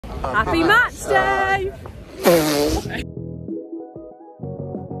Happy match day!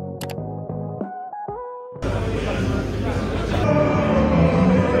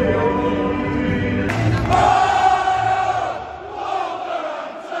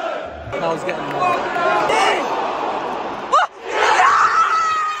 I was getting more.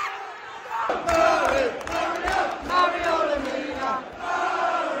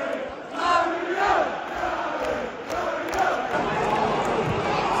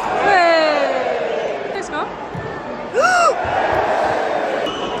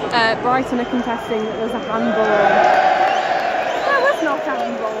 Brighton are contesting that there's a handball. There was not a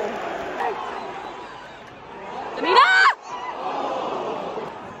handball. Lemina!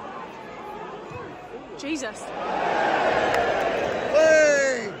 Jesus.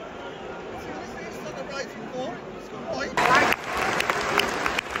 Hey! It's not the Brighton ball. It's got white.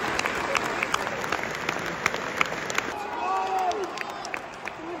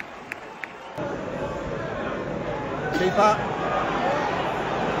 Keeper.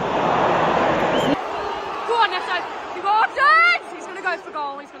 He's going to go for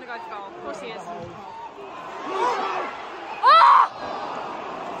goal. He's going to go for goal. Of course he is. Oh!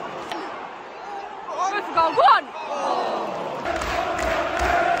 Go for goal. Go on!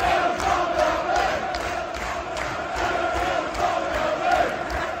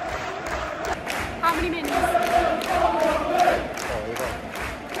 How many minutes? 6, I think.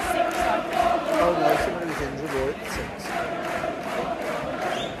 Oh no, somebody was injured, right? 6.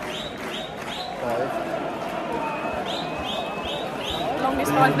 5.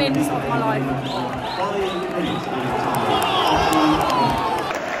 Longest 5 minutes of my life.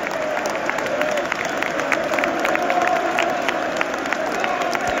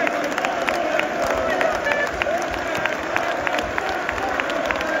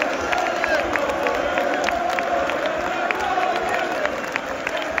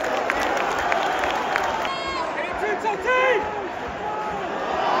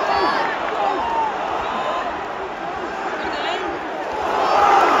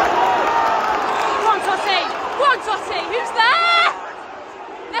 Who's there?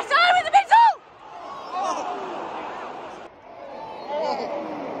 Let's go in the middle!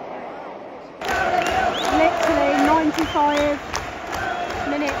 Literally 95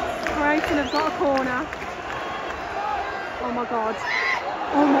 minutes. Brighton have got a corner. Oh my god.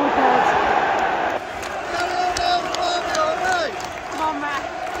 Oh my god. Come on, ref.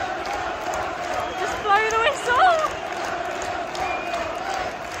 Just blow the whistle.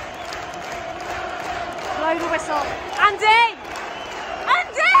 Blow the whistle. Andy!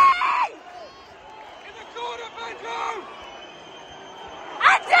 Andy! In the corner, Pedro!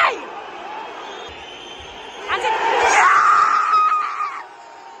 Andy! Andy! Yeah!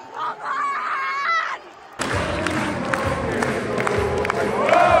 Come on!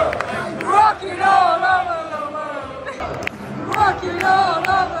 Rocking all over the world! Rocking all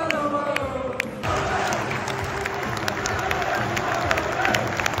over the world!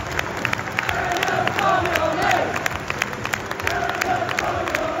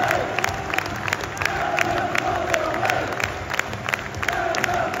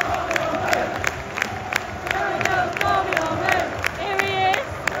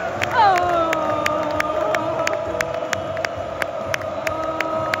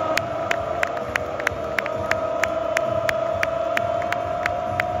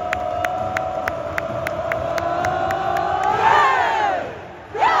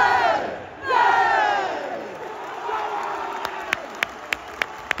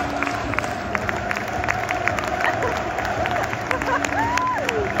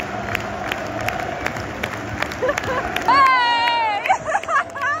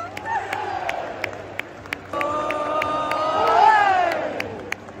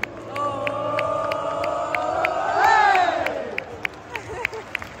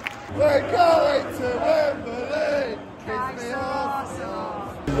 We're going to Wembley! Kiss me off!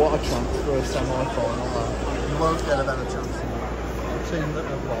 What a chance for a semi-final. You won't get a better chance than that. A team that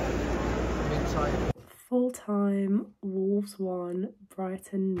have what? Mid-table. Full time, Wolves 1,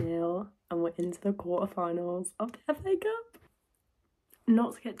 Brighton 0, and we're into the quarterfinals of the FA Cup.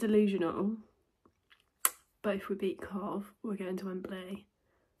 Not to get delusional, but if we beat Cov, we're going to Wembley.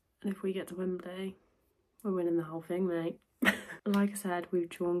 And if we get to Wembley, we're winning the whole thing, mate. Like I said, we've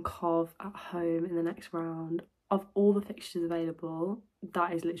drawn Cov at home in the next round. Of all the fixtures available,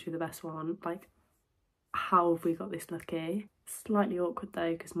 that is literally the best one. Like, how have we got this lucky? Slightly awkward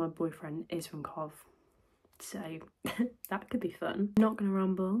though, because my boyfriend is from Cov. So that could be fun. Not gonna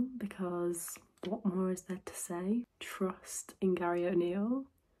ramble because what more is there to say? Trust in Gary O'Neill.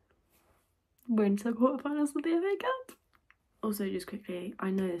 We're into the quarterfinals of the FA Cup. Also, just quickly,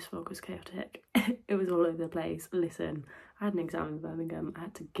 I know this vlog was chaotic. It was all over the place. Listen, I had an exam in Birmingham. I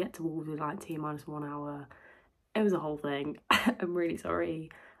had to get to Wolves in like T-1 hour. It was a whole thing. I'm really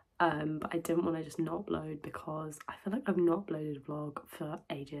sorry. But I didn't want to just not upload because I feel like I've not uploaded a vlog for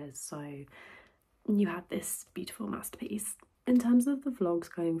ages. So you had this beautiful masterpiece. In terms of the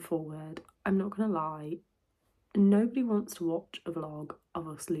vlogs going forward, I'm not gonna lie, nobody wants to watch a vlog of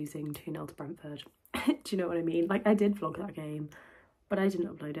us losing 2-0 to Brentford. Do you know what I mean? Like, I did vlog that game, but I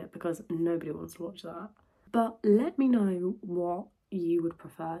didn't upload it because nobody wants to watch that. But let me know what you would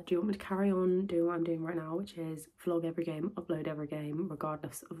prefer. Do you want me to carry on doing what I'm doing right now, which is vlog every game, upload every game,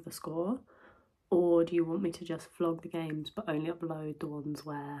 regardless of the score? Or do you want me to just vlog the games but only upload the ones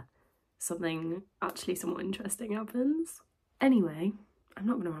where something actually somewhat interesting happens? Anyway, I'm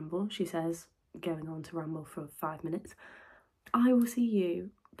not going to ramble, she says, going on to ramble for 5 minutes. I will see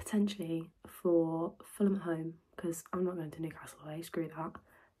you potentially for Fulham at home, because I'm not going to Newcastle away, screw that.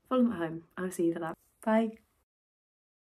 Fulham at home, I'll see you for that. Bye.